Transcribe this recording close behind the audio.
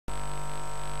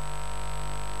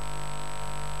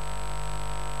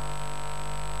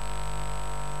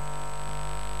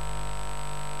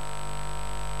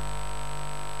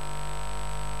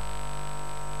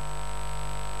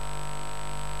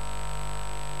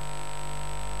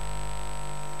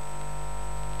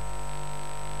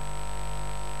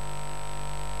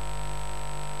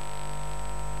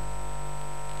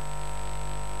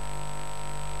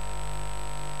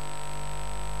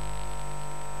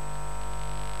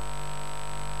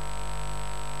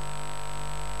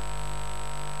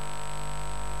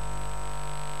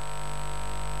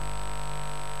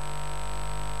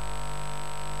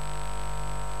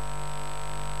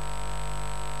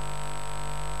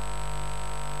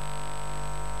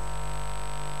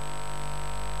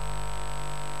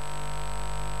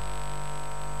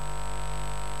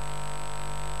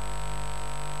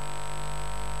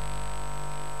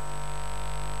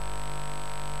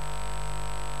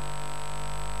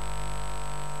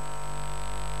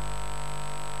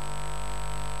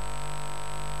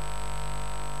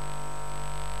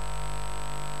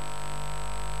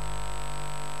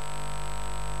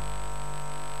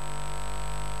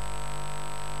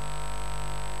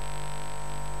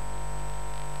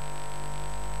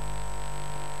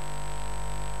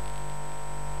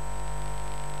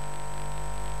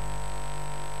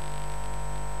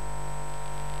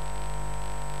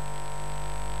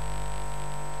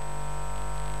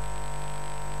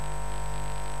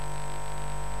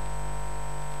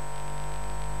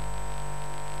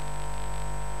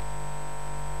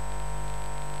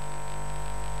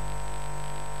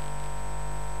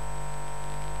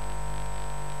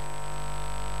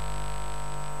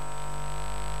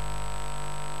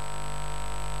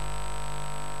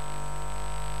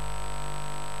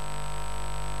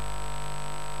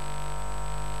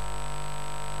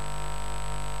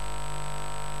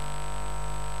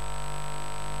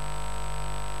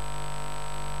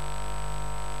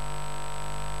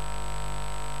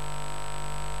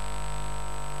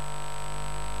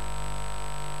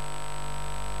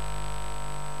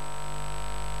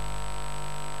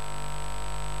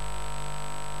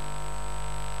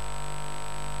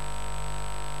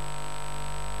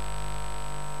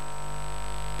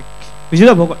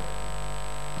বিজুদা ভোগ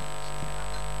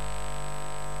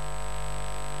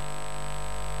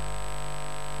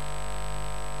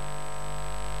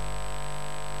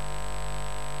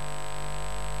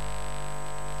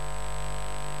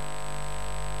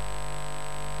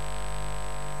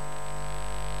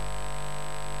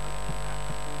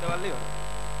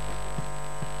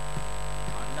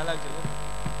ঠান্ডা লাগছে গো।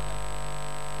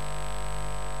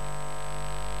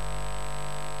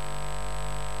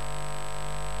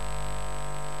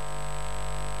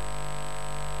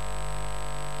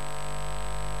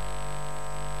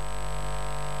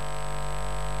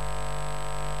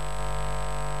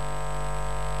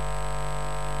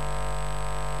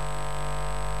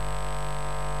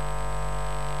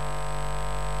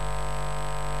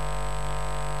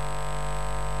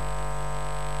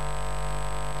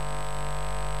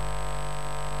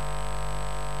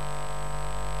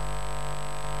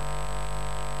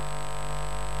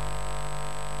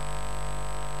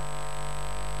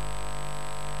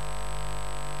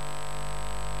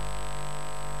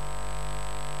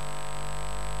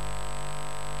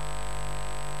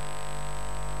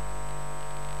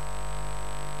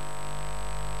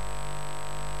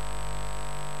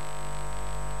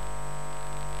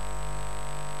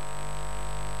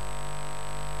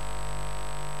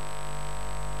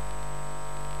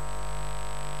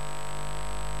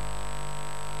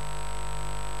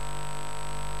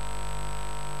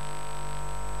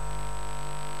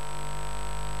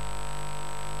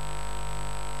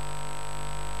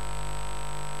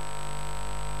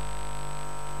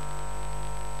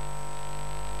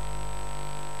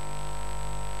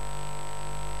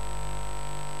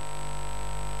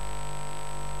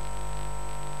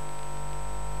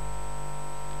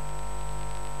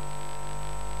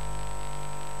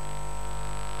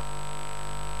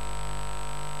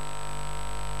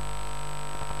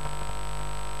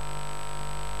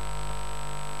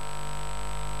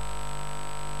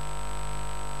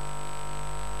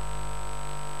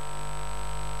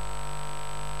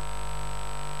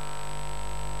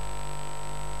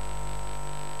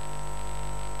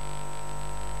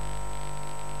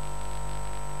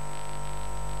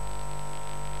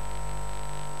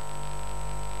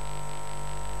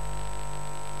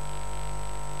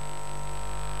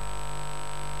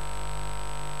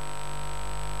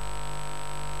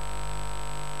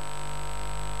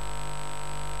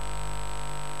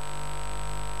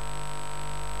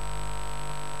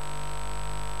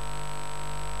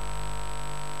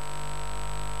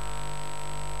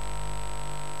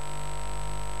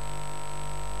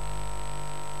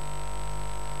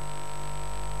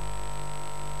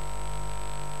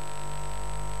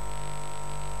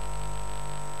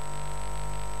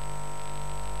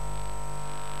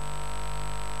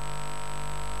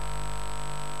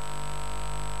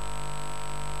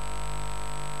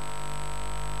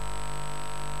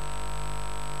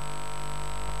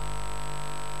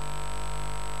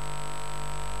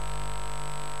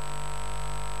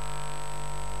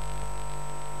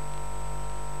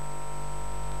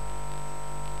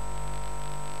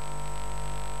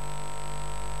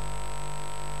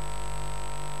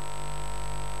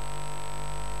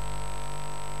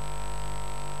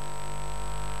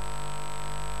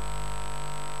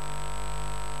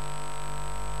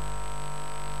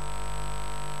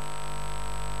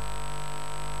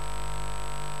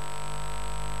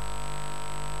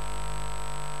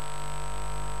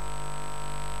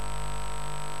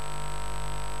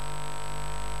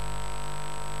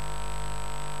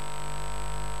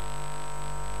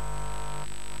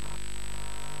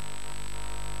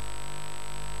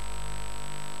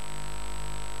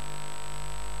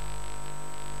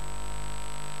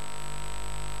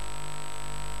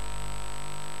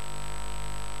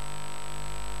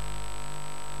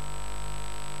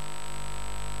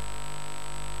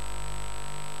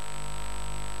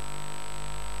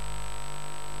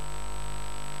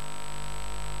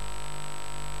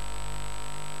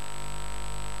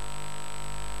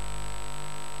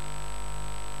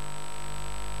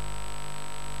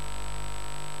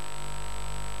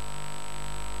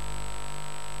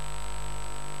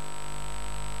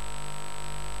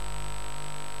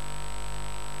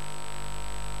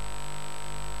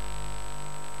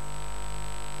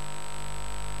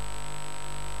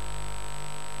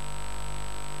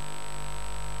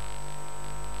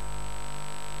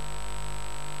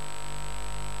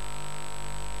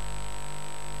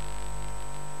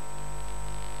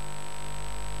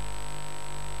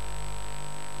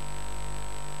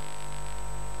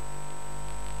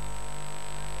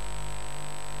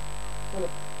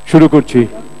 শুরু করছি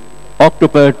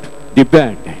Octapad the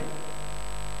band.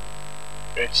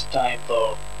 It's time for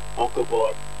October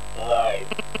Live.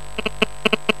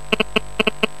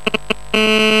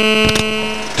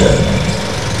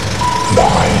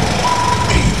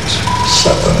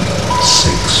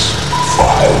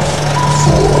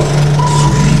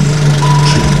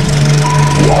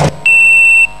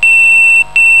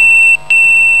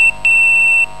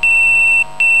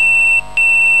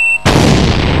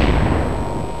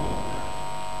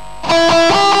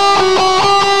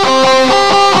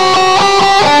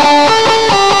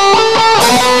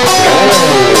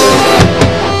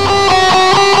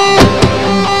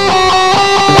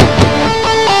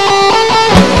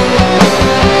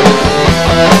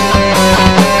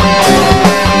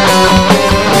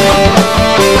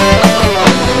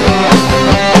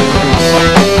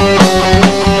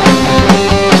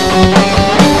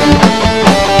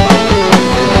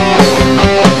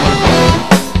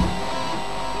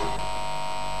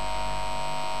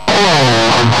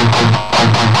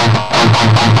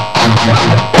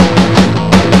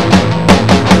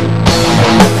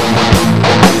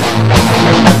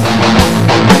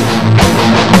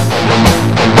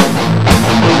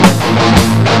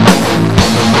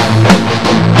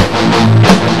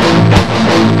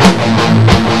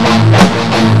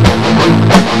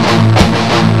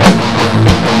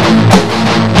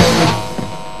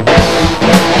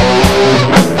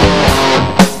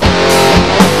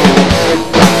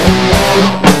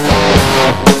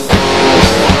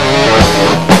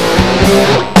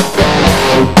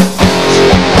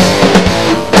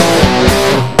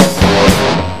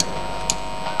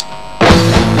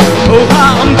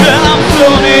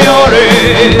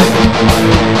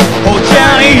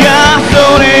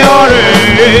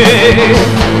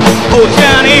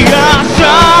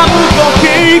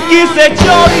 Se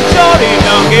chori chori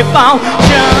nge pao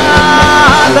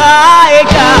chadaeka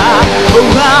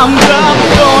ham ham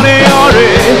sone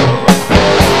ore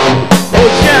o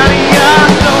chaniya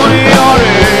sone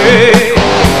ore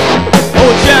o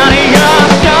chaniya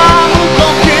shamu ko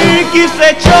ki se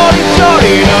chori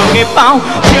chori nge pao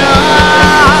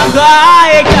chadaeka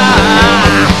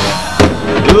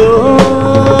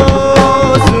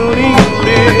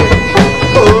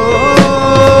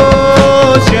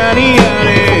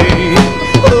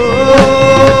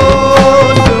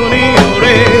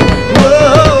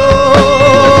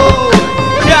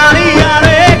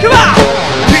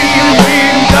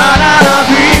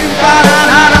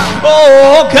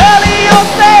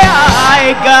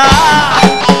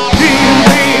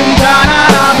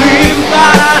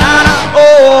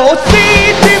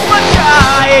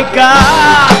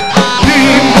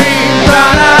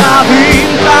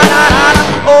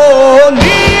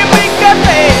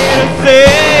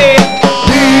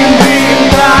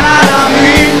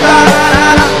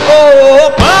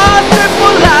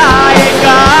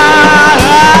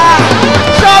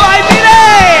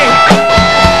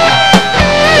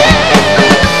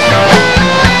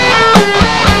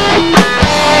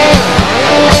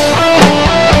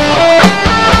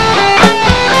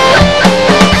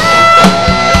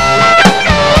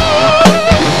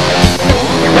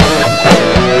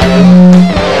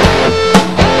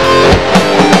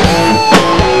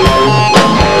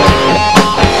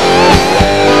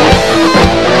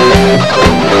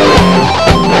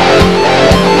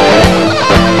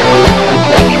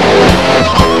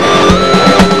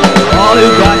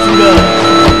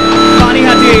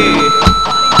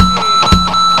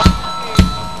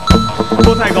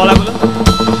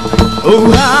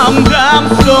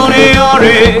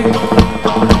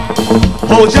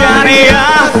Oh, Johnny,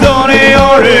 I saw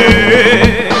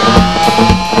it.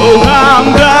 Oh,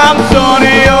 I'm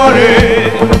Sonny, oh, Johnny, I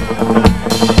saw it. Oh, I'm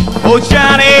Sonny, oh,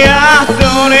 Johnny, I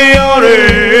saw it.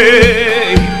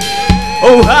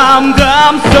 Oh, I'm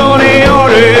Sonny,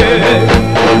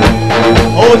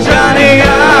 oh, Johnny,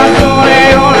 I saw it.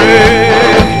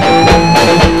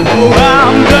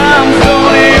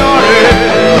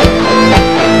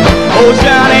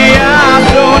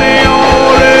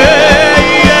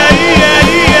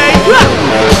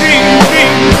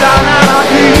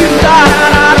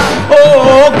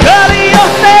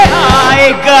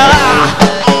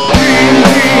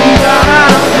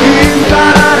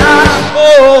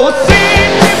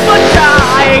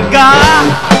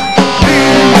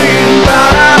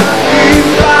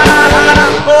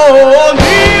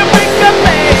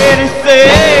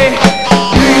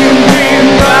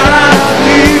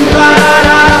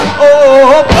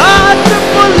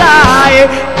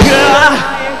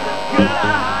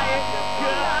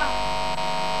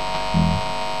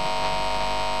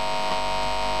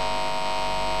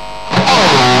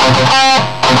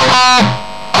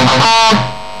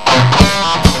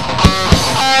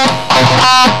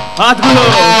 হাতগুলো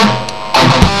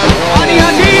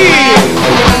পানিহাটি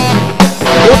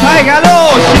কোথায় গেল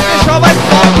শীতের সবাই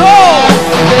স্তব্ধ।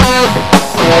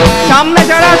 সামনে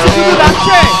যারা আছে শুধু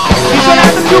যাচ্ছে, পিছনে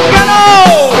এত চুপ কেন?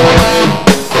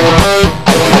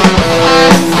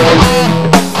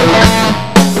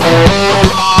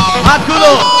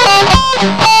 হাতগুলো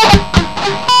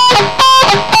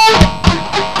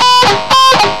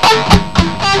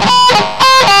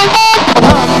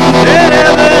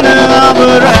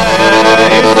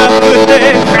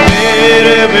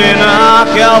तेरे बिना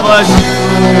क्या बस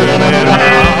मेरा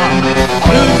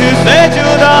तुझसे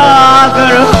जुदा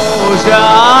अगर हो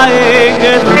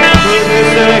जाएंगे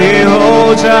तुझसे ही हो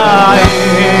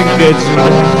जाएंगे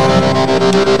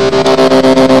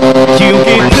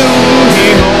क्योंकि तुम ही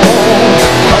हो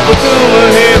अब तुम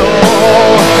ही हो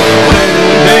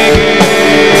जिंदगी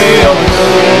अब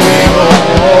तुम ही हो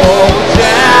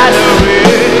चैन भी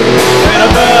मेरा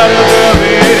दर्द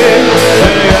भी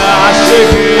मेरी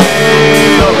आशिकी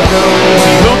अब तुम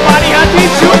ही हो पानीहाटी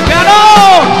चुकानो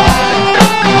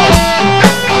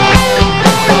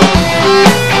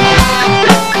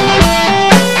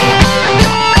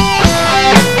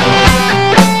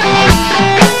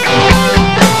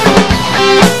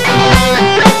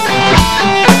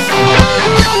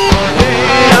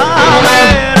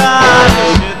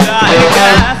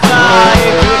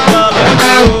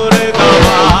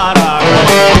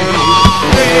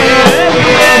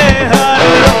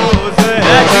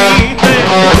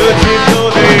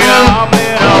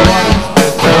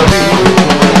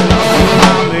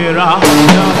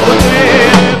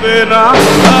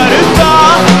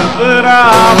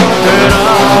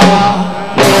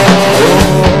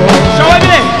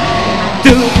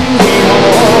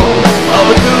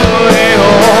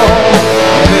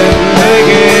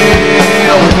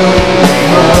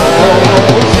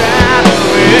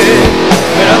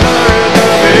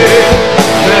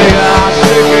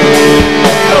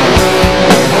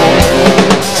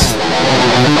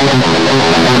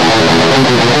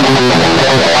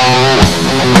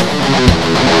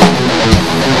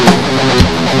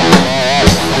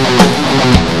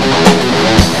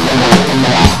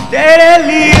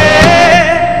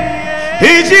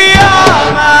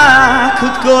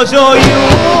जो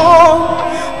यूं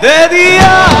दे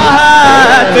दिया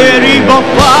है तेरी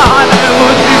वफा ने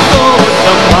मुझको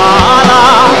संभाला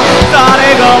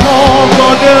सारे गमों को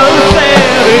दिल से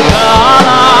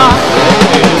निकाला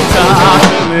तेरे साथ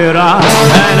मेरा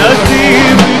है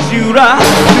नसीब चूरा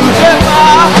तुझे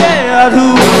पाके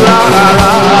अधूरा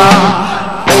रहा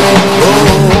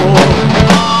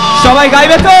सबाई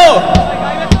गाइबे तो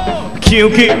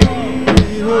क्योंकि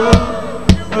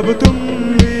अब तुम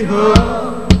भी हो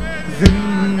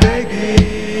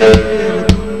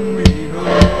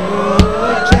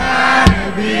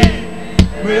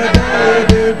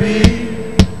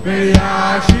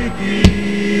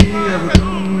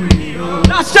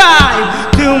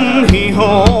तुम ही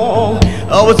हो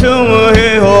अब तुम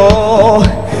ही हो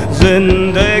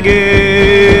जिंदगी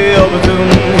अब तुम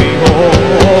ही हो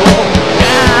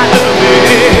चैन भी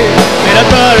मेरा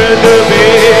दर्द भी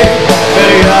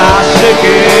मेरी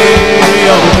आशिकी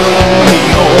अब तुम ही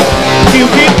हो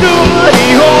क्योंकि तुम ही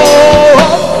हो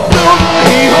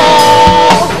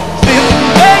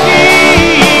जिंदगी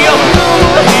अब तुम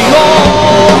ही हो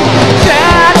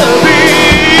चैन भी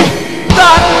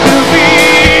दर्द भी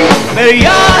मेरी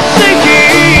आशिकी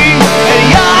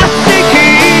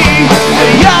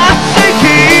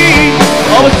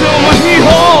अब तुम ही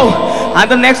हो and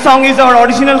the next song is our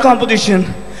original composition.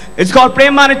 It's called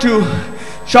প্রেম মানে 2.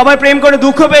 সবাই প্রেম করে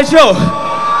দুঃখ পেয়েছো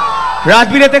রাত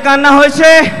বিরেতে কান্না হয়েছে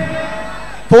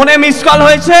ফোনে মিস কল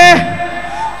হয়েছে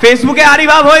ফেসবুকে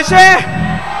আরিভাব হয়েছে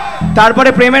তারপরে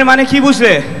প্রেমের মানে কি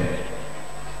বুঝলে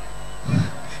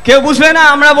কেউ বুঝলে না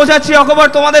আমরা বোঝাচ্ছি অকবর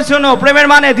তোমাদের জন্য প্রেমের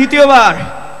মানে দ্বিতীয়বার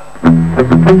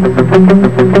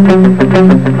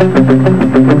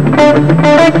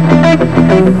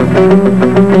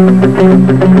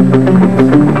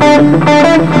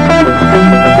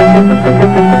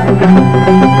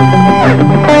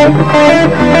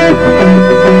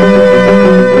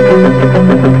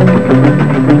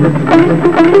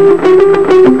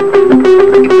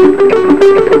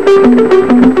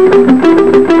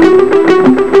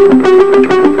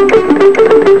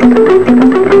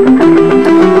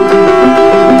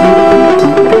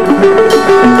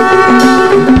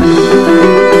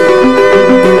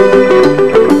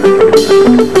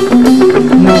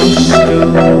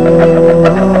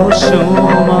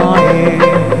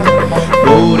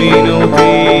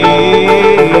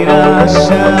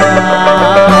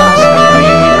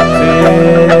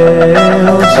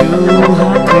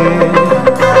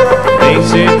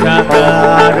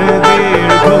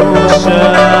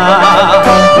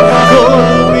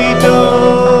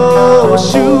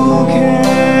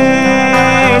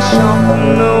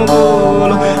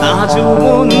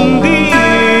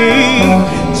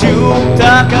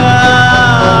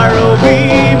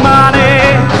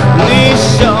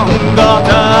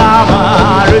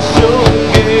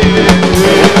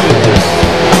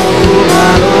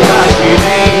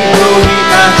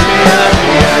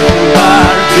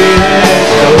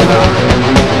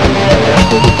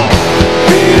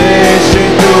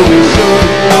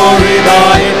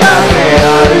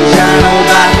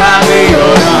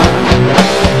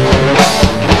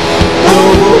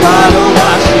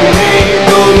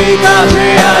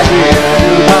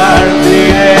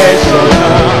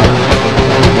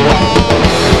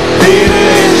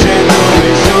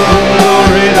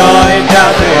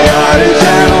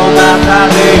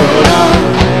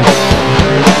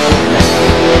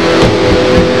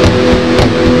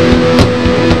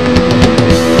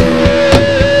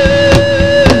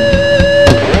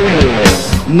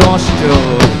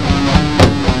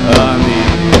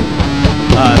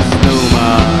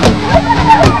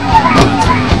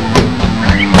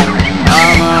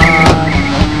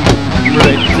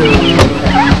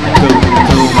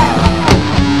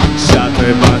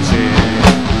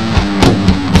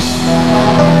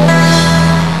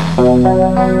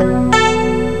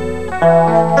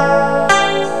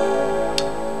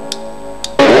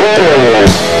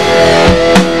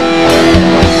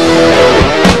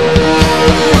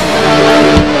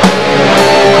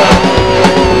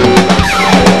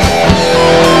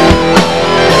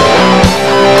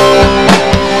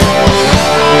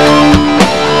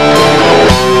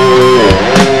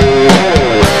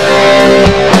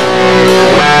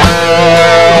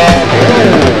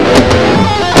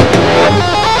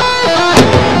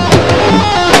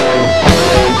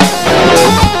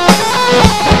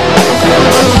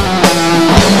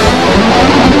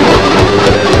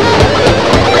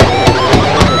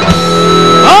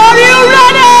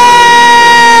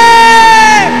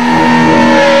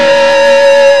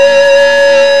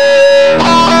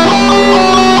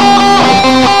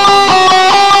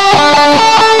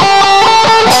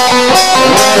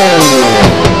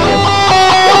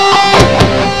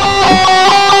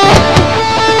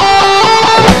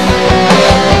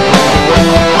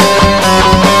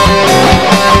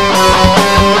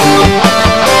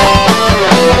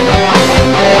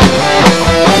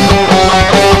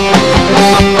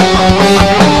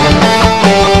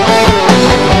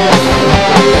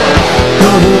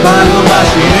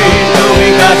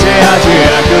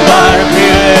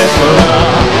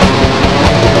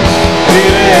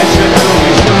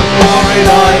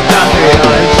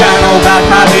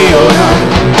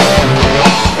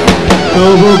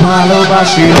তবু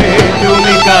ভালোবাসি রে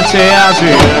তুমি কাছে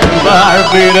আসে একবার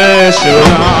ফিরে এসো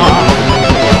না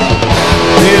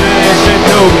ফিরে এসে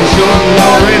তুমি শূন্য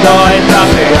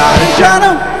হৃদয়টাকে আর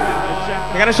জানো।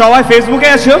 এখানে সবাই ফেসবুকে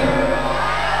আছো,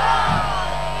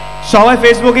 সবাই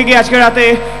ফেসবুকে গিয়ে আজকে রাতে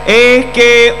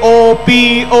AKOPOT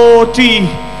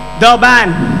দ্য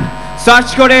ব্যান্ড সার্চ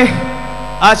করে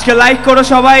আজকে লাইক করো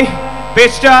সবাই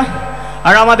পেজটা,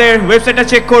 আর আমাদের ওয়েবসাইটটা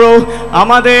চেক করো,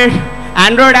 আমাদের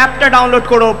অ্যান্ড্রয়েড অ্যাপটা ডাউনলোড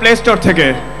করো প্লে স্টোর থেকে।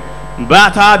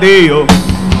 ব্যথা দিও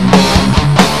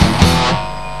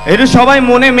একটু সবাই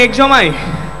মনে মেঘ জমাই,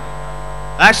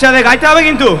 একসাথে গাইতে হবে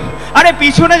কিন্তু। আরে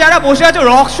পিছনে যারা বসে আছো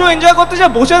রক শো এনজয় করতে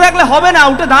চাও, বসে থাকলে হবে না,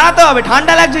 উঠে দাঁড়াতে হবে,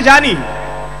 ঠান্ডা লাগছে জানি।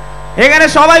 এখানে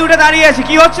সবাই উঠে দাঁড়িয়ে আছে,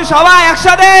 কি হচ্ছে সবাই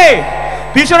একসাথে,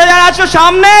 পিছনে যারা আছো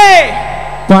সামনে।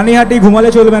 পানিহাটি ঘুমালে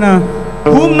চলবে না,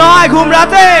 ঘুম নয়, ঘুম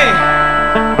রাতে।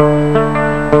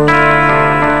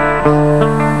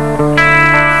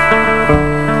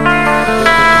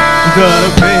 घर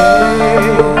पे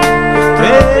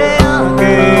तेरे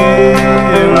आगे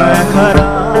मैं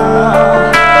खड़ा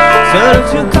सर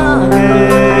झुका के,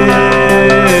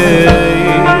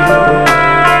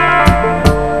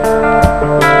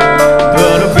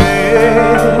 घर पे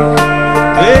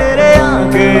तेरे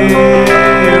आगे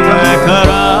मैं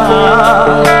खड़ा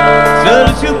सर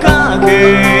झुका के,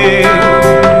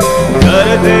 कर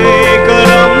दे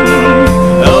करम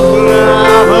अपना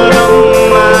भरम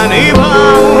मैं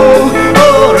निभाऊं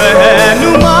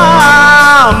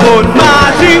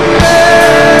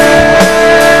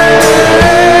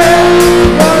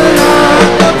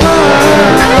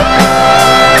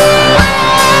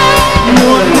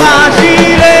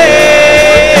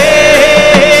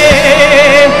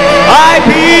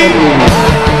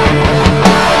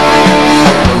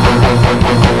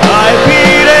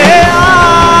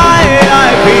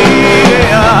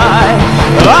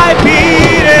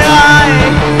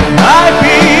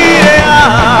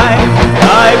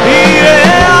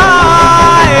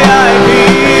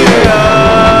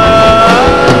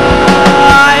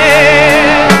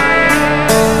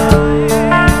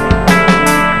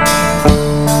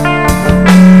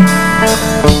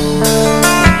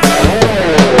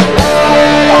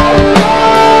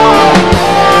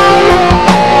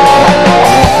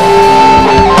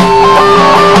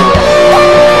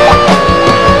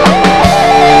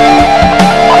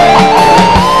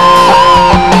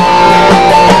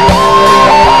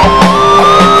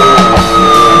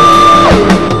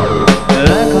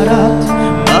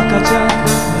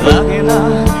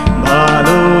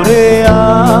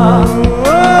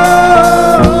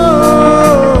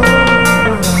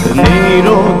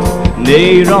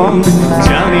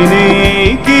জানি নেই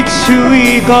কিছুই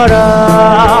করা,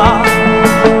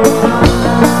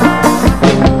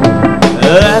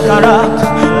 একা রাত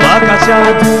বাঁকা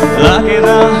চাঁদ লাগে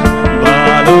না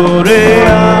ভালো রে,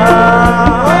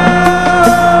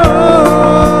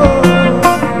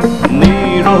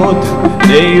 নিরোধ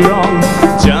নেই রং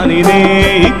জানি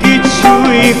নেই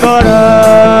কিছুই করা,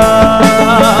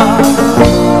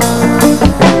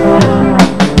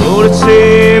 পড়ছে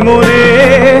মনে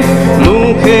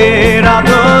মুখের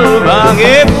আদল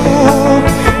ভাঙে বুক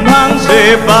ভাঙছে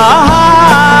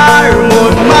পাহাড়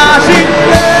মন মাসি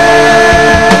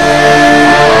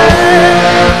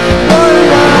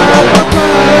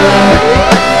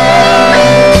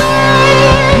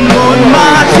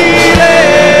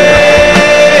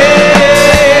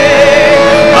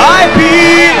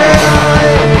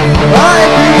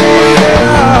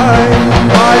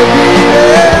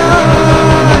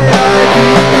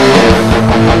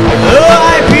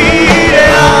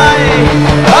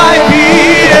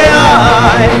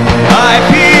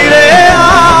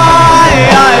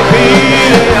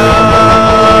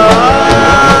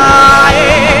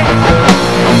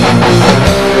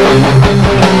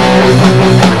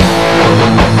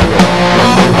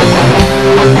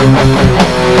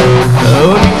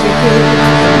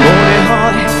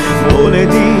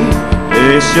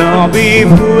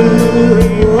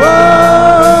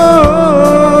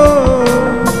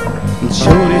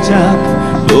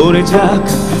ঝরে যাক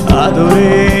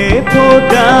আদরে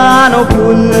ফোটানো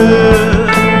ফুল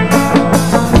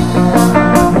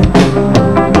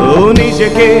ও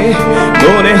নিজেকে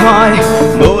মনে হয়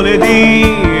বলে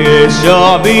দিয়ে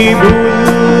সবই ভুল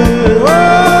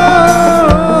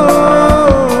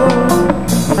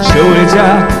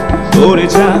ঝরে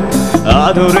যাক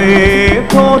আদরে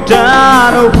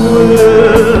ফোটানো ফুল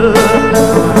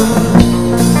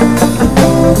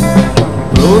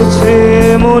পড়ছে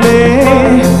মনে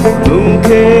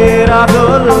মুখের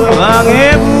আদল ভাঙে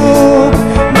বুক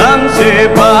ভাঙছে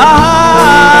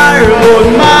পাহাড় মন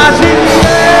মাঝি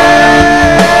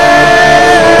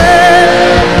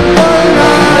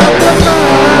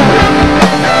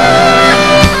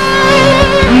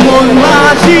মন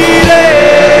মাঝি রে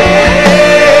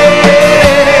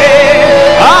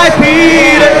আয়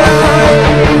ফিরে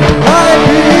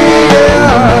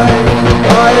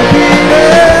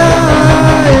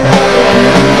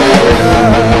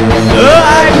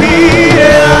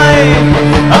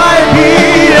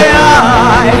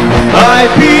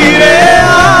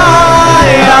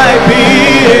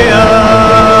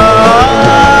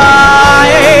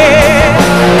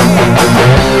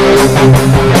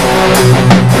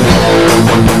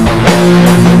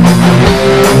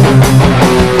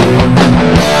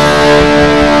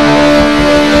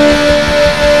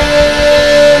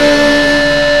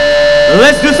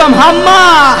Let's do some hamma!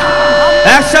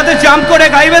 একসাথে জাম্প করে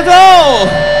গাইবে তো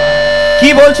কি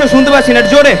বলছো শুনতে পাচ্ছি না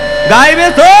জোরে গাইবে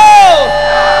তো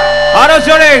আরো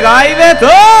জোরে গাইবে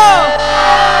তো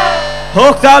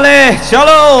হোক তাহলে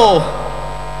চলো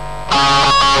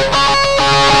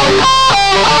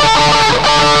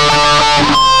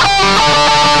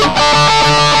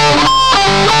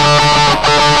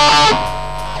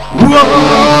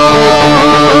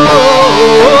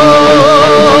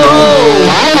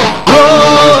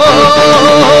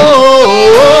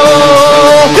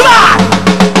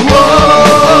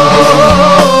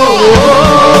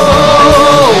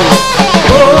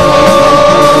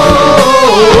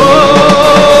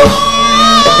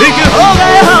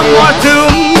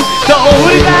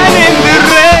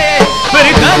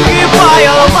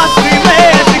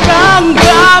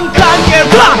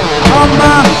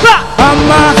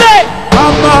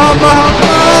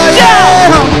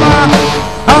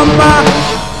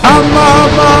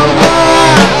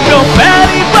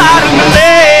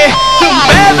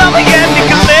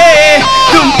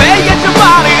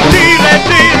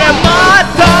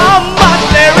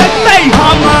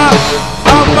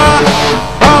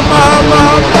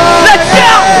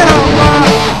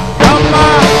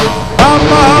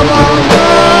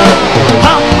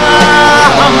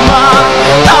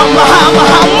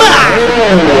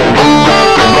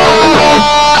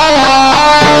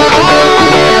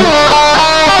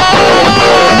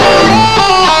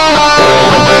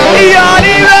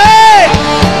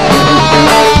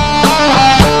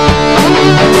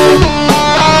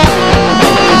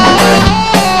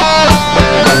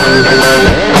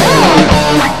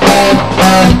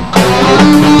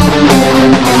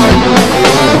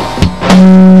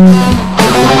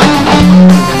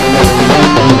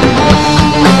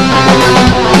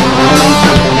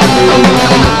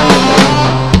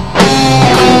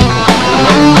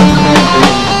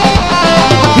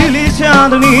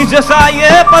जैसा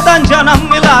ये पतन जन्म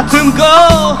मिला तुमको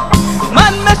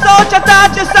मन में सोचा था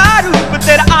जैसा रूप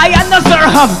तेरा आया नजर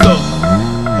हमको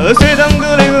उसे तुम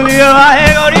गुली गुली आए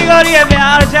गोरी गोरी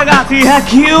प्यार जगाती है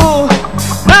क्यों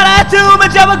मेरा तुम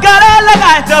जब गले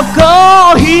लगाए तब को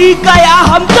ही गया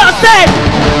हमको से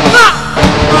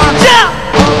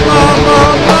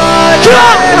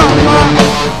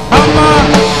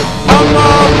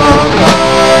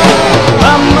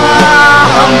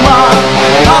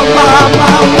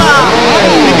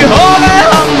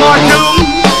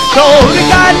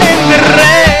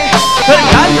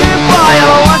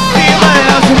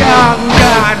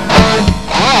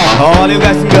All you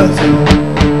guys and girls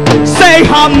say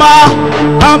hamma,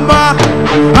 hamma,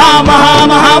 hamma,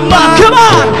 hamma, hamma. Come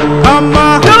on, hamma,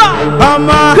 come on,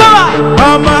 hamma, come on,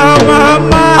 hamma, hamma,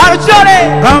 hamma. Arjore,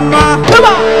 hamma, come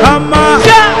on, hamma,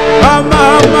 yeah, hamma,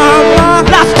 hamma, hamma.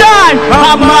 Last time,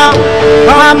 hamma,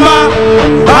 hamma,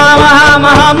 hamma,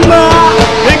 hamma, hamma.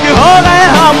 If you hold a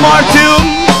hammer to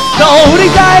the only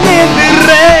guy in the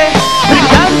rain, we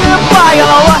can't buy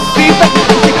all what's deep.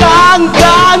 Can't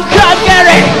get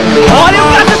it. All you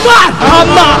got is one.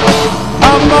 Hamma,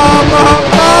 hamma,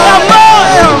 hamma, hamma,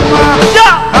 hamma,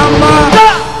 yeah, hamma,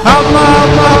 hamma,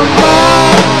 hamma,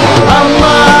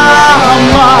 hamma,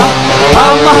 hamma,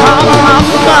 hamma, hamma,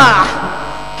 hamma.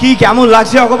 কি কেমন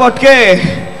লাগছে অকপটকে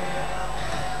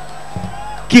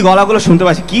কি গলাগুলো শুনতে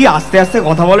পাচ্ছি কি আস্তে আস্তে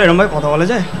কথা বলে এরকম ভাবে কথা বলা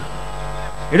যায়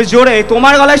একটু জোরে,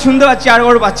 তোমার গলায় শুনতে পাচ্ছি, আর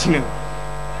কারো পাচ্ছি না।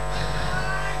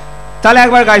 তাহলে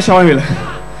একবার গাই সবাই মিলে।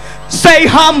 Say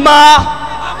hamma,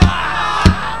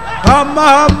 হাম্মা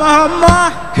হাম্মা হাম্মা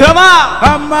come on,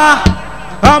 হাম্মা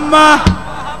হাম্মা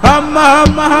হাম্মা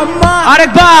হাম্মা হাম্মা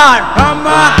আরেকবার,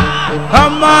 হাম্মা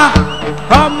হাম্মা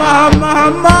হাম্মা হাম্মা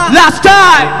হাম্মা last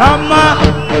time. হাম্মা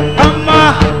হাম্মা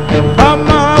হাম্মা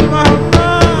হাম্মা হাম্মা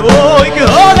Oh, ik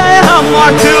hoor de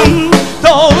hammer doen,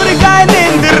 door ik ga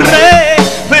in de ree.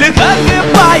 Wil ik je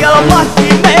bij al wat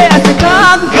die mee als ik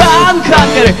kan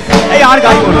করে। এই আর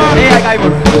গাইবো না, এই আর গাইবো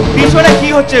না। পিছনে কি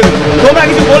হচ্ছে? তোমরা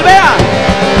কিছু বলবে না?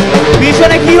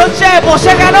 পিছনে কি হচ্ছে?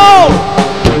 বসে কেন?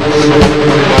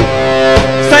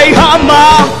 Say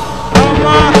hammer,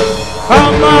 হাম্মা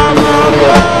হাম্মা হাম্মা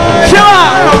Shiva.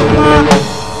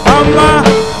 হাম্মা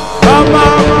হাম্মা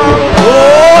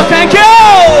Oh, thank you.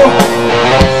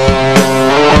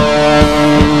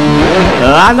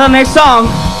 And the next song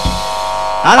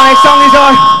is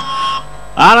our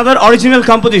another original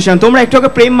composition. তোমরা একটু আগে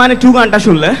প্রেম মানে 2 গানটা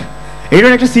শুনলে,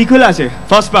 এটার একটা সিকুয়েল আছে,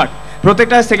 ফার্স্ট পার্ট।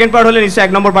 প্রত্যেকটা সেকেন্ড পার্ট হলে নিশ্চয়ই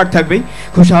 1 নম্বর পার্ট থাকবেই,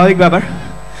 খুব স্বাভাবিক ব্যাপার।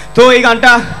 তো এই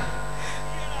গানটা,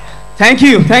 থ্যাংক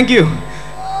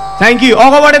ইউ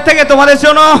অগবারের থেকে তোমাদের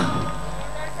জন্য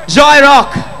জয় রক।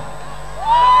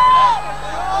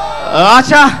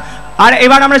 আচ্ছা, আর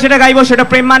এবার আমরা যেটা গাইবো সেটা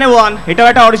প্রেম মানে 1, এটাও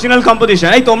একটা অরিজিনাল কম্পোজিশন।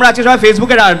 এই তোমরা আজকে সবাই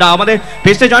ফেসবুকে আমাদের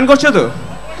পেজটা জয়েন করছো তো?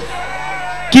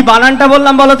 কি বানানটা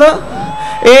বললাম বলো তো?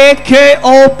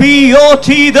 AKOPOT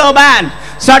the band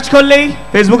সার্চ করলেই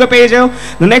ফেসবুকে পেয়ে যাও।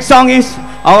 The next song is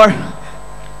our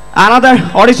another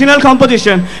original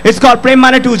composition. It's called প্রেম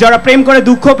মানে 2। যারা প্রেম করে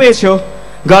দুঃখ পেয়েছো,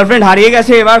 গার্লফ্রেন্ড হারিয়ে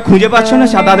গেছে, এবার খুঁজে পাচ্ছ না,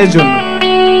 তাদের জন্য।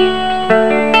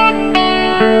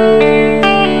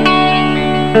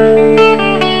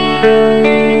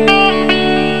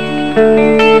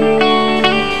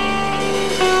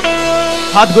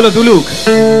 হাতগুলো দুলুক।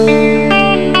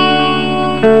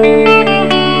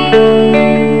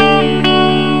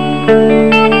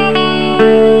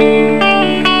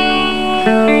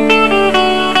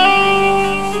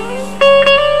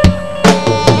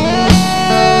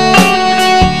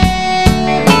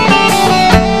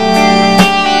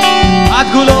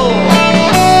 হাতগুলো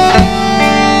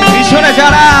পিছনে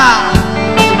যারা,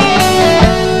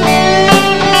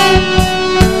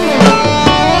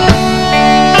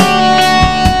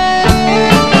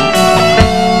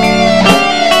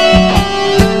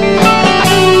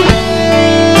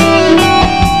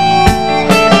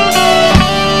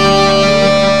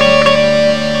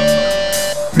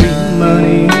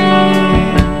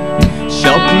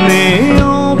 স্বপ্নে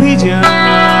অভিযান,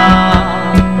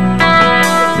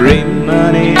 প্রেম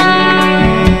মানে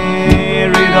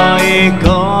হৃদয়ে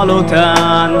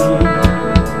কলতান,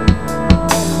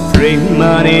 প্রেম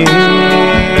মানে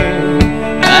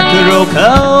এক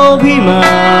রোখা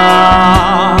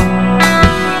অভিমান,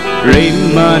 প্রেম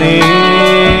মানে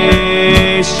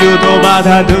শুধু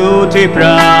বাধা দুটি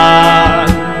প্রাণ,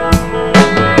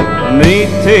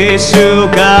 মিথ্যে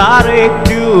সুগার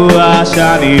একটু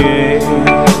আশা নিয়ে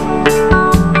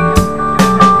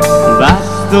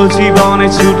ব্যস্ত জীবনে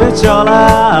ছুটে চলা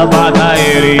বাধা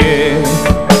এড়িয়ে,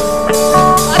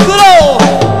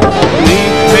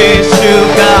 মিথ্যে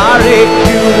সুগার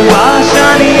একটু আশা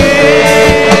নিয়ে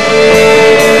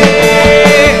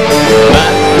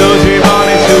ব্যস্ত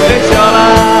জীবনে ছুটে চলা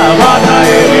বাধা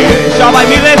এড়িয়ে। সবাই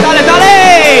মিলে তালে তালে।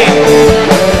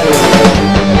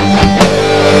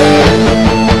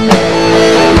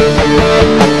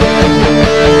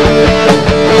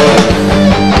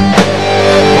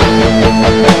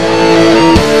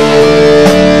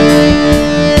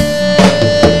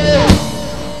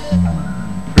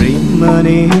 প্রেম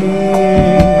মানে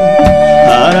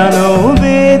হারানো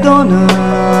বেদনা,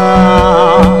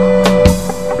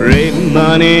 প্রেম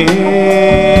মানে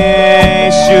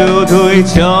শুধুই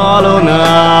চলো না,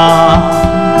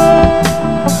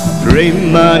 প্রেম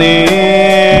মানে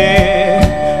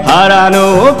হারানো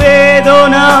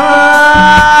বেদনা,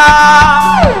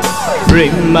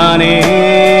 প্রেম মানে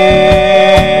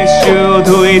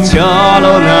শুধুই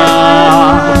চলো না,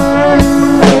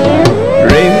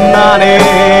 প্রেম মানে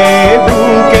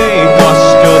বুকে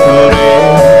কষ্ট ধরে,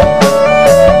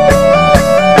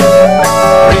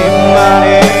 প্রেম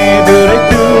মানে দূরে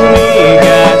তুমি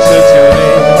গেছো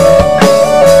চলে,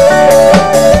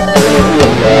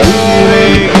 দূরে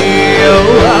গিয়েও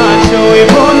আছো এই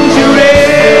মন জুড়ে,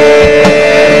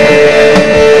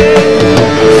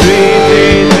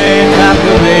 স্মৃতিতে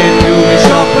থাকবে তুমি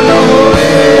স্বপ্ন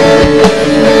হয়ে।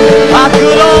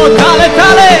 হাতগুলো তালে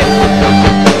তালে।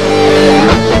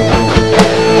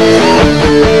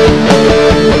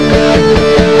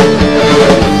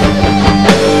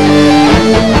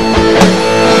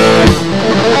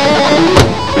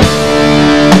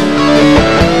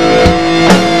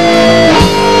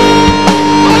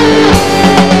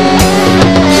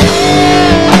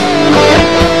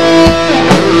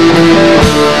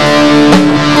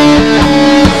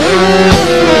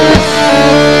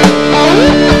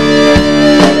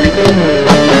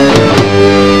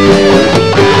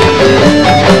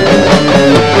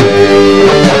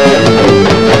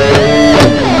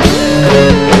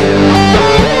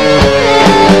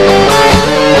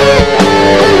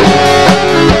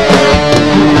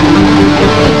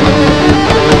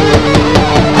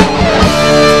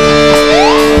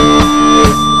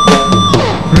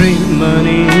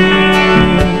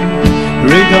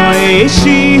 হৃদয়ে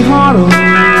শিহরণ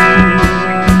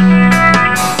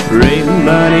প্রেম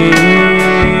মানে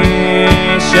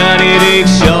শারীরিক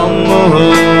সম্মোহ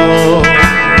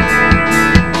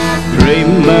প্রেম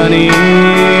মানে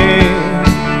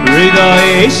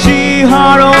হৃদয়ে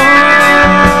শিহরণ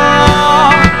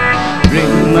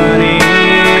প্রেম মানে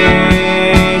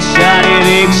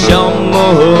শারীরিক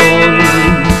সম্মোহন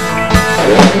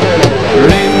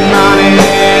প্রেম মানে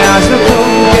আসে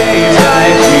থমকে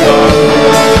যায় জীবন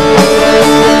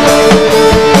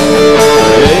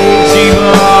এই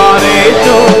জীবনে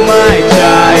তোমায়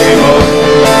চাই মন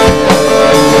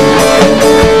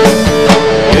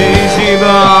এই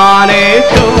জীবনে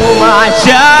তোমায়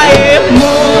চাই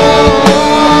মন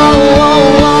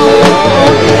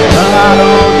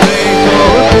আরো থেকো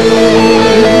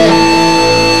তুমি।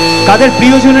 কাদের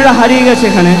প্রিয়জনেরা হারিয়ে গেছে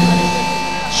এখানে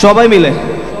সবাই মিলে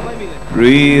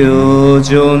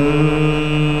প্রিয়জন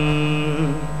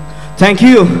thank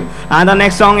you and the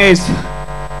next song is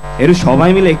এরু সবাই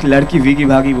মিলে এক লড়কি ভিগি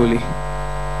ভাগি বলি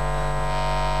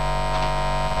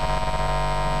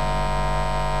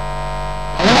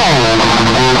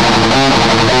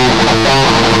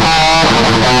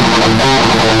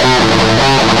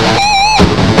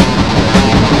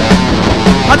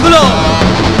হাতগুলো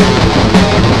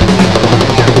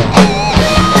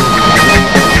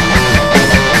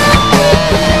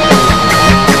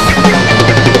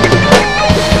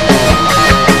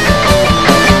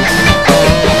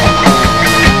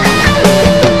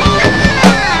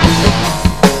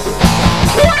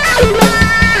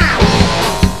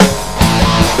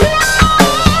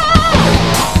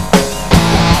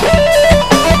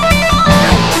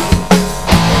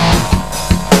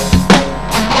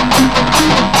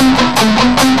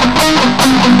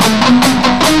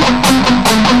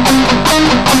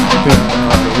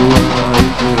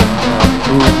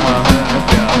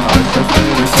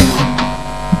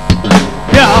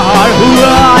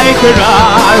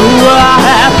इकरार हुआ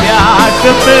है प्यार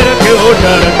से फिर क्यों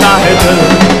डरता है दिल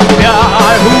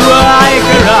प्यार हुआ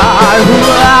इकरार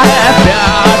हुआ है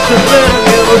प्यार से फिर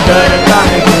क्यों डरता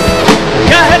है दिल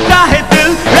कहता है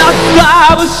दिल रास्ता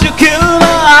मुश्किल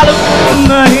मालूम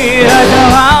नहीं है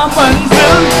जहाँ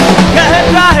मंजिल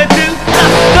कहता है दिल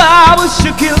रास्ता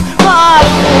मुश्किल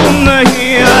मालूम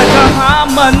नहीं है जहाँ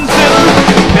मंजिल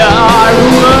प्यार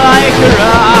हुआ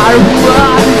इकरार हुआ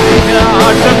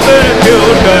प्यार से फिर क्यों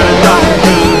डरता है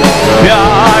दिल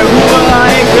प्यार हुआ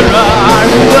इकरार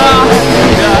हुआ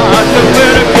प्यार से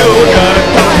फिर क्यों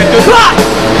डरता है दिल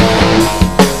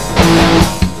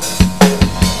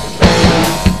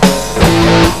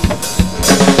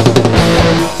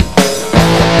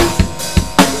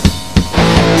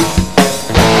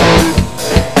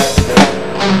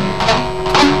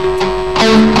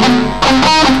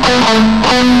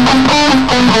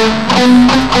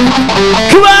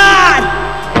Come on!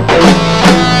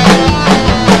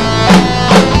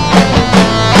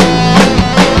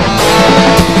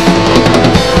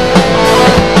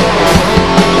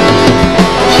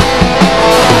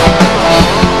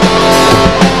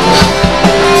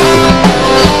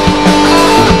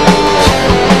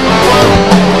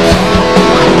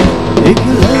 एक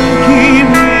लड़की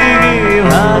भीगी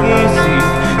भागी सी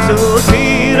सोती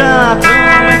रातों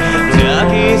में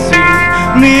जागी सी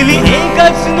मिली एक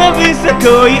अजनबी से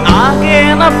कोई आगे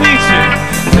न पीछे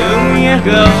तुम ये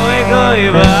कोई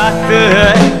बात है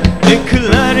एक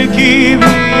लड़की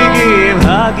भीगी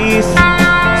भागी सी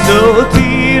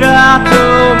सोती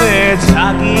रातों में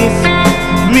जागी सी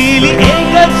मिली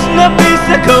एक अजनबी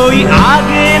से कोई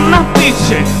आगे न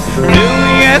पीछे तुम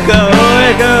ये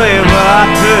कोई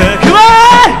बात है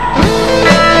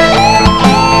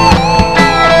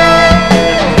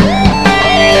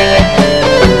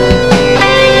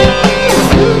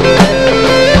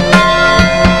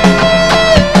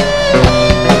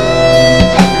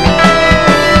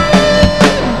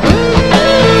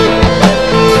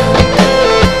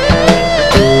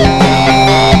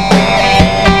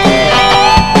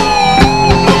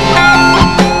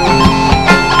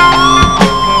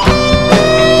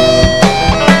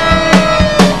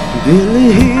दिल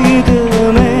ही दिल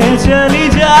में चली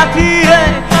जाती है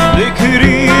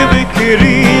बिखरी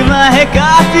बिखरी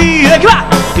महकाती है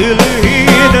दिल ही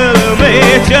दिल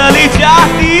में चली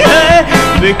जाती है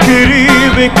बिखरी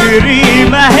बिखरी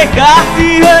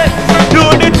महकाती है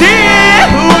ढूंढती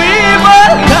हुई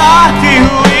बरसाती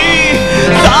हुई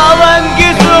सावन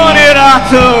की सोनी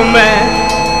रातों में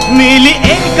मिली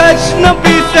एक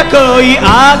अजनबी से कोई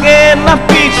आगे न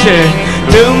पीछे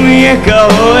तुम ये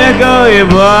कोई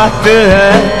बात है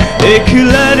एक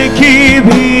लड़की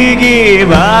भीगी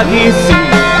भागी सी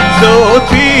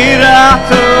सोती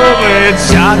रातों में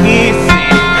जागी सी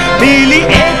मिली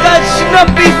न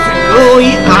पीछे कोई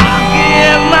आगे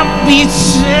न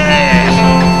पीछे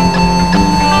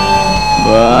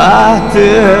बात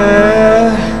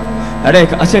अरे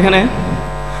अच्छा এখানে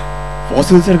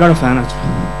ফসিলসের কারো ফ্যান আছে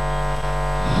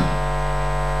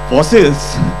ফসিলস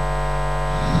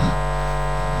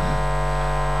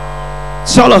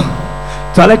চলো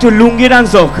তাহলে একটু লুঙ্গি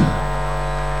ডান্স হোক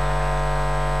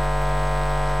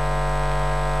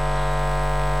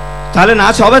তাহলে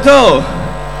নাচ হবে তো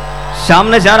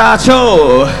সামনে যারা আছো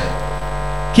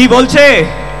কি বলছে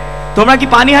তোমরা কি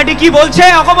পানিহাটি কি বলছে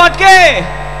অকপটকে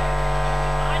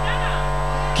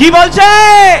কি বলছে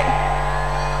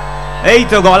এই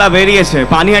তো গলা বেরিয়েছে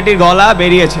পানিহাটির গলা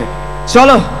বেরিয়েছে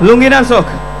চলো লুঙ্গি ডান্স হোক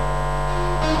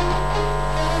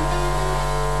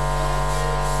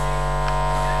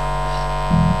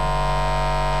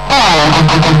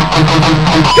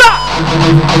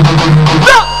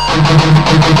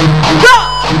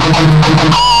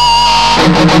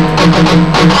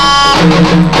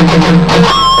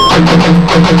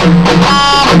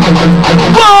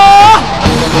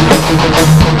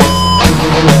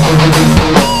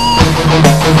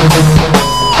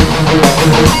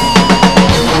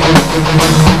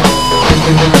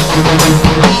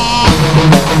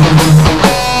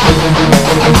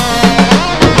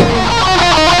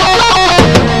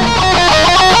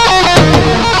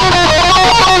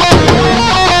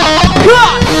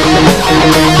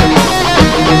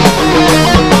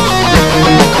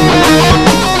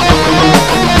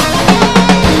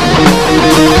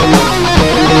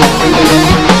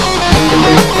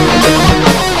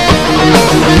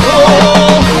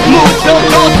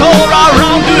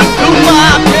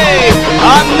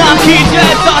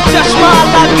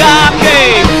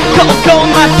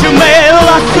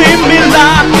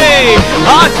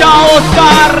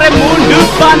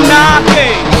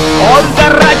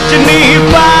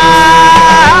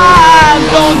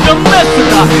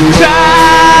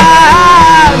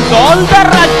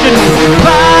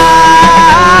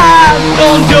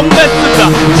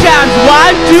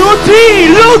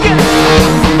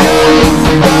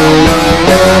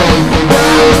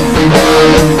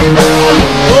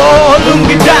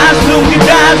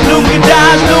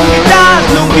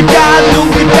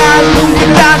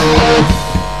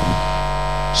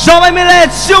সবাই মিলে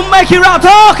চুম্বকি রাত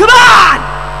come on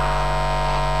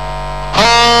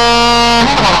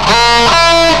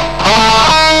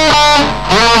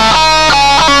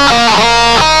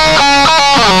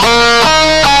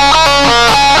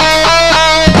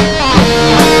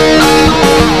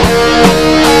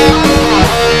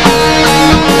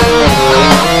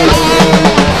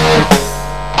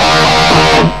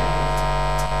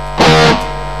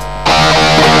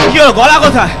গলা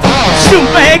কোথায়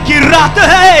चुम्मे की रात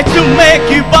है चुम्मे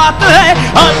की बात है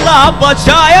अल्लाह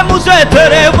बचाए मुझे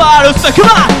तेरे वारों से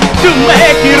चुम्मे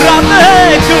की रात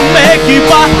है चुम्मे की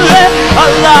बात है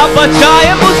अल्लाह बचाए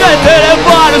मुझे तेरे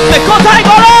वारों से कोথায়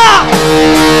গলা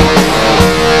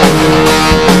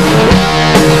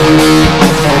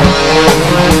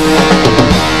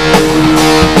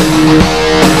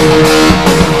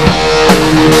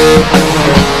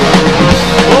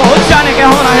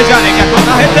जाने क्या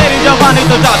होना है तेरी जवानी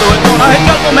तो जादू है होना है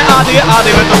चल तुम्हें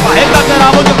आधे में तो पाएगा तेरा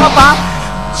वो जो खपा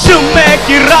चुम्मे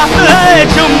की रात है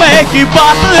चुम्मे की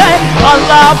बात है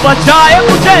अल्लाह बचाए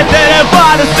मुझे तेरे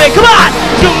बार से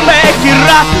चुम्मे की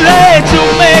रात है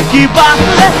चुम्मे की बात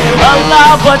है अल्लाह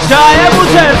बचाए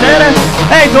मुझे तेरे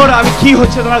এই তোরা আমি কি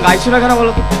হচ্ছে তোমরা গাইছো না কেন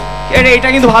বলো তো এটা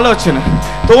কিন্তু ভালো হচ্ছে না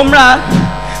তোমরা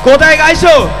কোথায়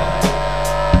গাইছো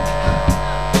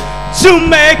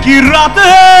চুম্মে কি রাত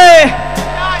है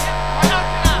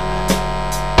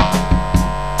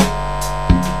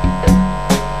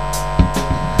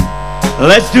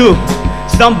Let's do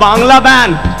some Bangla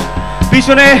band.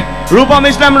 পিছনে রূপম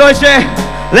ইসলাম রয়েছে.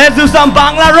 Let's do some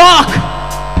Bangla rock.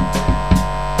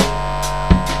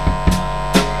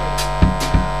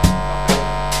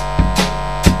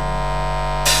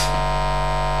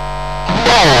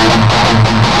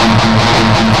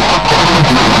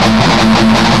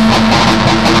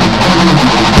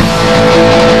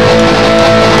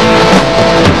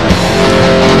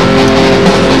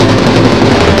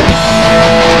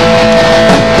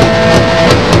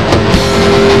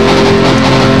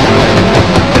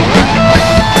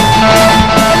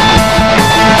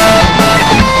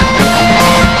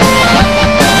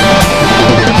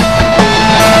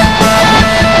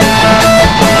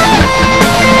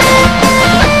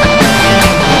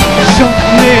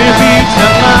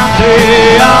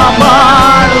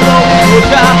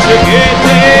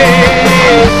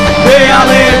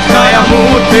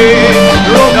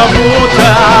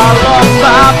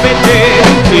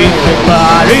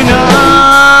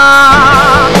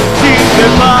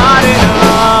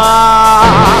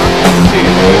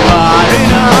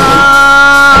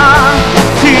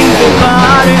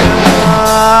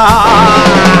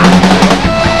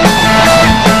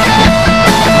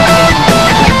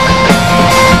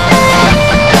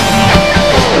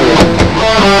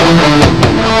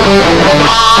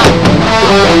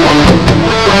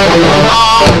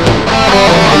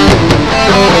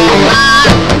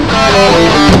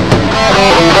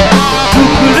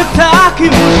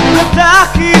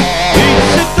 musurataki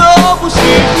Itsutobu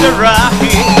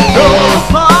shitaraki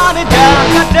Ropane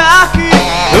dakadaki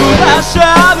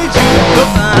Urashami jutto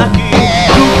aki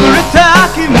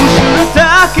Kukurataki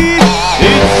musurataki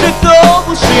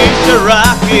Itsutobu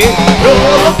shitaraki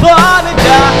Ropane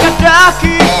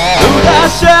dakadaki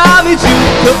Urashami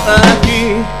jutto aki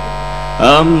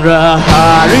Amra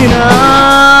harina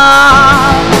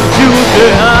Jute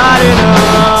harina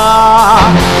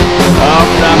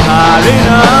Amra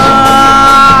harina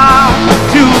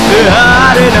Jute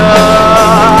harina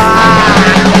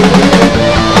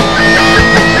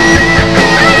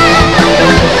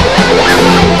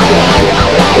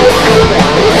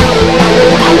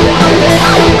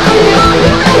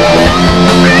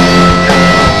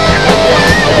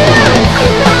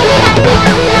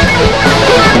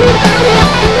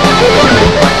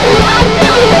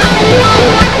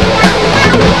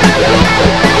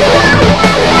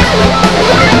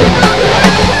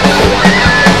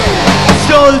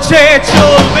চলছে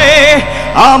চলবে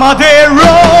আমাদের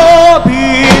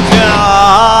অভিযান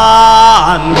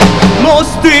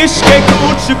মস্তিষ্কে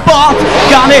ঘুরছে পথ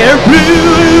গানের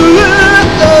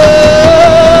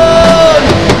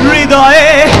হৃদয়ে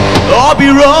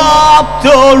অবিরক্ত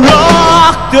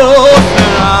রক্ত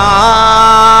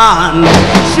স্নান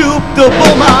সুপ্ত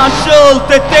বোমা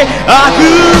চলতে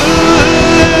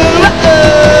আগুন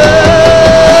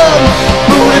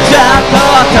পুরে যাক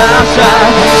হতাশা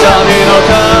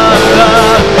স্বাধীনতা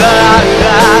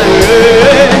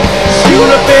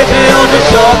শিউরে পেটে ওঠে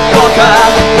সব কথা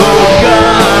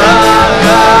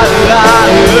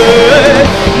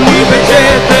নিভে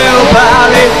যেতেও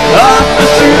পারে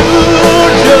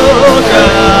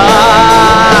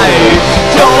সূর্যটাই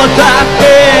চলে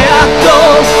থাকতে এত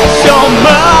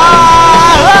সময়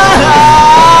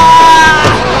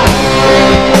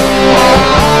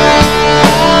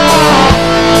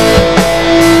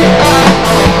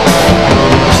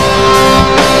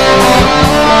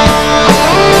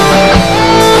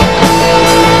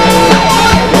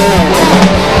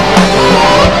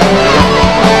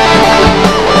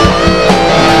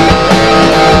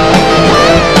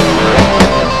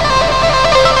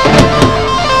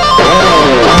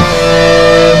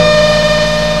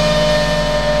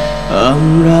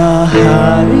আমরা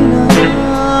হারি না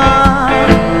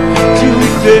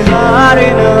জিততে হারি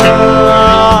না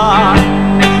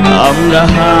আমরা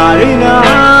হারি না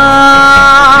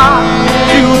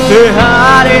জিততে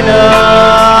হারি না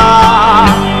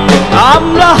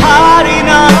আমরা হারি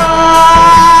না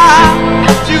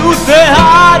জিততে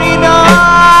হারি না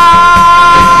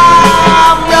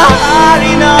আমরা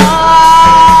হারি না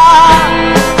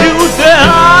জিততে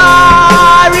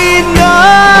হারি না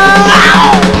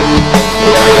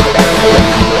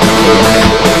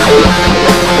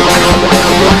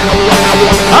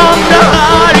আমরা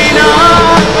হারি না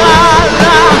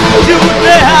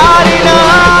জিততে হারি না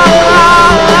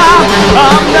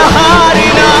আমরা হারি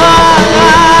না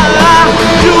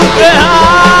জিততে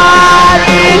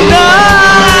হারি না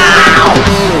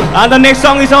And the next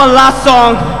song is our last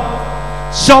song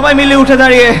সবাই মিলে উঠে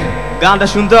দাঁড়িয়ে গানটা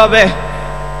শুনতে হবে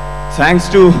Thanks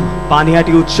to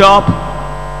Panihati Utsav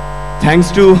Thanks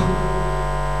to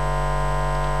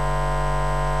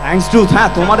হ্যাঁ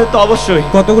তোমাদের তো অবশ্যই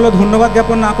কতগুলো ধন্যবাদ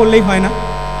জ্ঞাপন না করলেই হয় না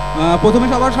প্রথমে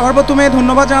সবার প্রথমে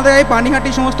ধন্যবাদ জানাতে চাই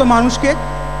পানিহাটির সমস্ত মানুষকে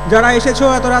যারা এসেছো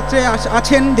এত রাত্রে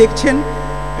আছেন দেখছেন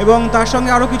এবং তার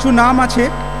সঙ্গে আরও কিছু নাম আছে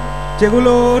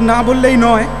যেগুলো না বললেই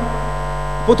নয়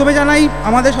প্রথমে জানাই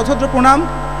আমাদের সশস্ত্র প্রণাম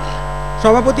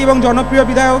সভাপতি এবং জনপ্রিয়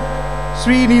বিধায়ক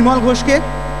শ্রী নির্মল ঘোষকে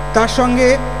তার সঙ্গে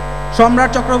সম্রাট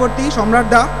চক্রবর্তী সম্রাট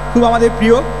দা খুব আমাদের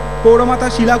প্রিয় পৌরমাতা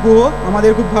শিলা গুহ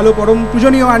আমাদের খুব ভালো পরম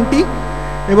পূজনীয় আন্টি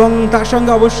এবং তার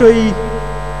সঙ্গে অবশ্যই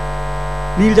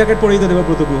নীল জ্যাকেট পরিহিত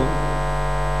দেবব্রত গুহ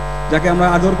যাকে আমরা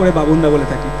আদর করে বাবুন্দা বলে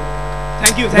থাকি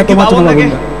থ্যাংক ইউ বাবুন্দাকে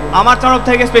আমার তরফ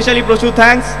থেকে স্পেশালি প্রচুর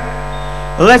থ্যাঙ্কস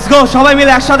লেটস গো সবাই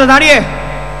মিলে একসাথে দাঁড়িয়ে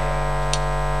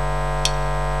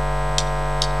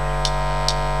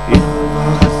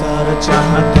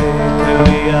चाहते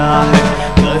लिया है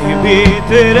कहीं भी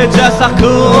तेरे जैसा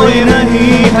कोई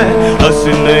नहीं है हंस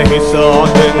नहीं सौ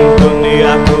दिन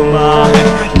दुनिया घुमा है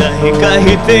नहीं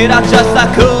कहीं तेरा जैसा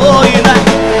कोई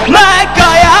नहीं मैं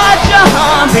गया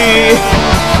जहाँ भी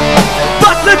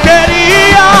बस तेरी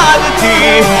याद थी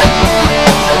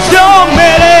जो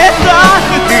मेरे साथ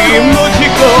थी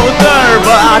मुझको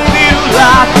दरबाती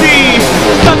लाती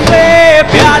सबसे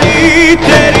प्यारी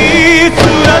तेरी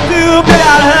सूरत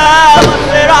प्यार है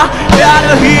तेरा प्यार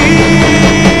ही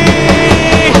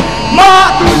माँ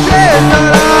तुझे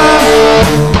सलाम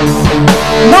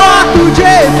माँ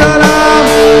तुझे सलाम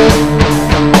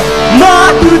माँ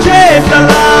तुझे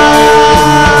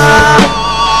सलाम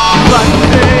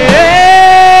वंदे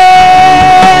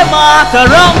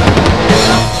Mataram.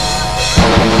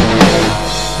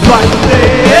 Vande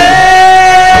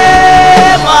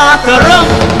Mataram.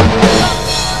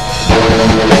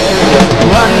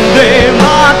 Vande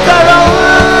Mataram.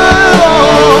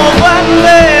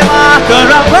 Vande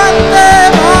Mataram.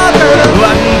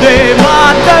 Vande Mataram. Vande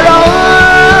Mataram.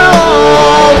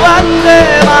 Vande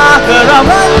Mataram.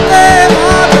 Vande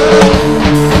Mataram.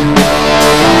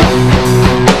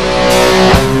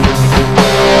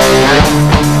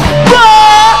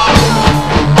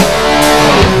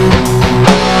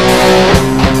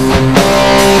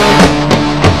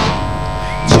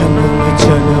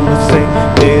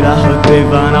 तेरा हो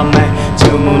दीवाना मैं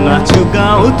झूमना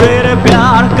चुकाऊं तेरे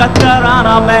प्यार का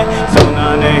तराना मैं सोना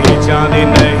नहीं चांदी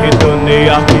नहीं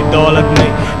दुनिया की दौलत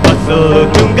नहीं बस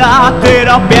लूटूंगा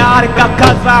तेरा प्यार का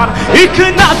खजाना एक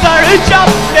नजर जब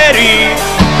तेरी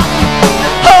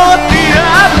होती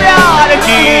है प्यार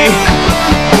की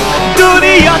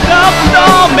दुनिया तब तो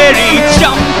मेरी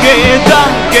चमके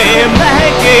दमके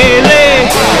महके ले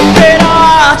तेरा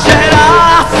चेहरा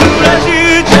सूरज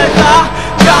जैसा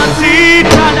चांदी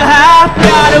चांद है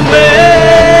प्यार में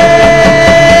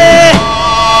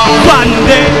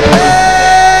वंदे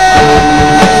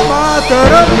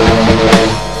मातरम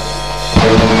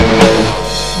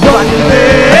वंदे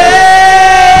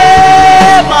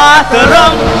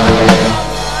मातरम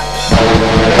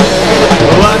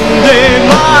वंदे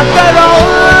मातरम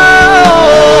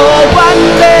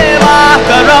वंदे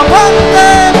मातरम वंदे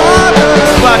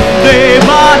मातरम वंदे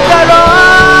मातरम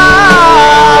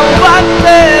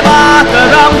वंदे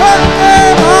मातरम वंदे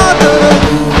मातरम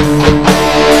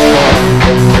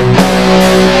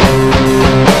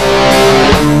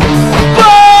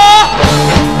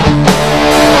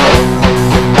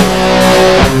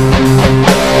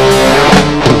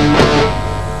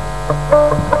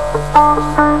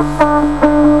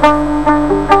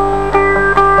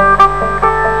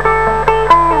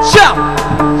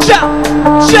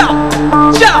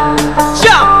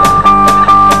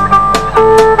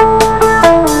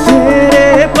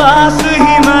तेरे पास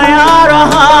ही मैं आ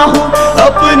रहा हूँ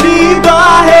अपनी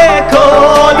बाहें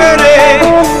खोल रे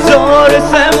जोर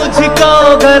से मुझको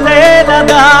गले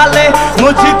लगा ले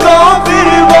मुझको फिर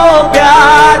वो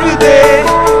प्यार दे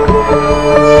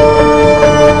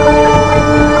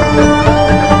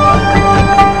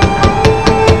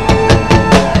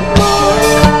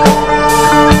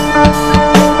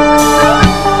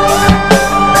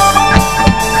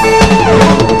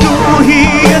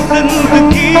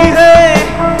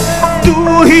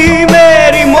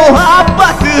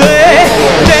मोहब्बत है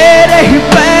तेरे ही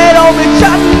पैरों में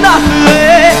जन्नत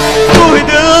है तू ही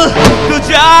दिल तू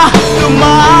जा तू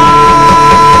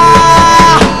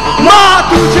माँ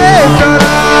तुझे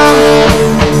सलाम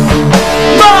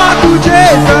माँ तुझे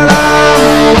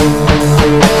सलाम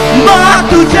माँ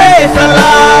तुझे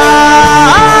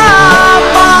सलाम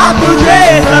माँ तुझे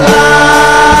सलाम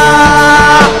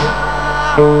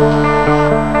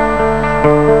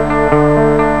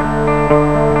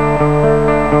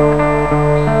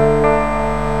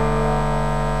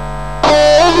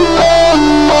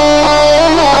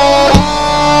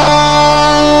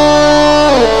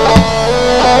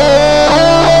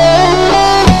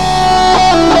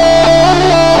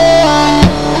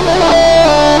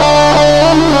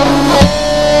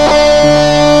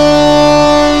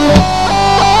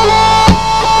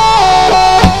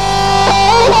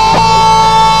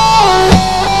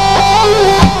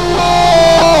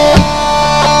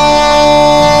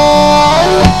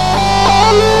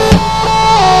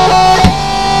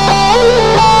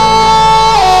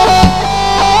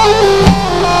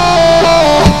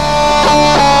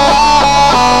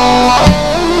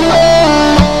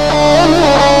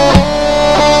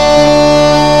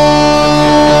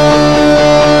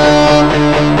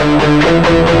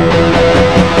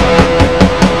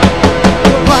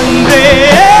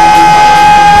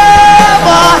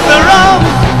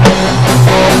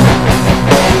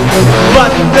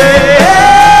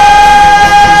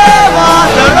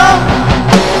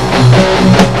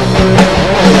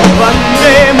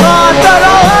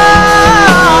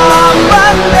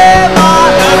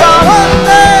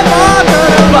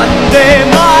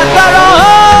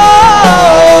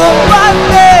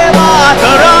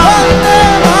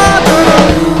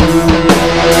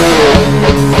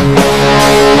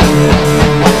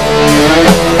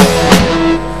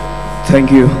থ্যাংক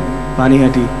ইউ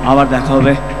পানিহাটি আবার দেখা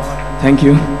হবে থ্যাংক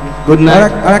ইউ গুড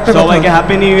নাইট সবাইকে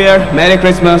happy new year merry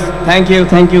Christmas thank you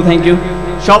thank you thank you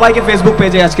সবাইকে ফেসবুক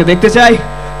পেজে আজকে দেখতে চাই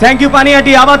থ্যাংক ইউ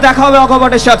পানিহাটি আবার দেখা হবে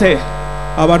অকপটের সাথে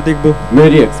আবার দেখব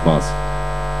মেরি এক্সমাস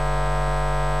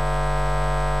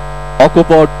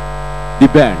অকপট দি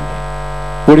ব্যান্ড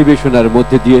পরিবেশনার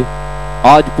মধ্যে দিয়ে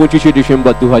আজ 25শে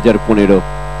ডিসেম্বর 2015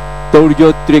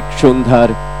 তৌর্যত্রিক সন্ধ্যার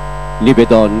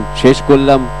নিবেদন শেষ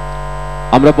করলাম।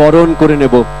 আমরা বরণ করে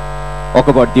নেব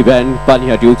অকপট দি ব্যান্ড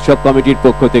পানিহাটি উৎসব কমিটির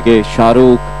পক্ষ থেকে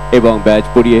স্মারক এবং ব্যাজ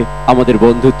পরিয়ে আমাদের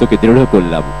বন্ধুত্বকে দৃঢ়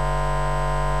করলাম।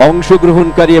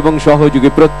 অংশগ্রহণকারী এবং সহযোগী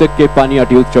প্রত্যেককে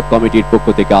পানিহাটি উৎসব কমিটির পক্ষ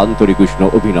থেকে আন্তরিক উষ্ণ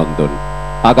অভিনন্দন।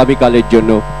 আগামীকালের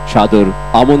জন্য সাদর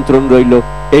আমন্ত্রণ রইল।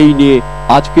 এই নিয়ে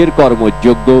আজকের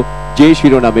কর্মযজ্ঞ যে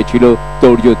শিরোনামে ছিল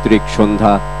তৌর্যত্রিক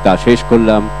সন্ধ্যা তা শেষ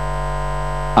করলাম।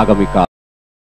 আগামীকাল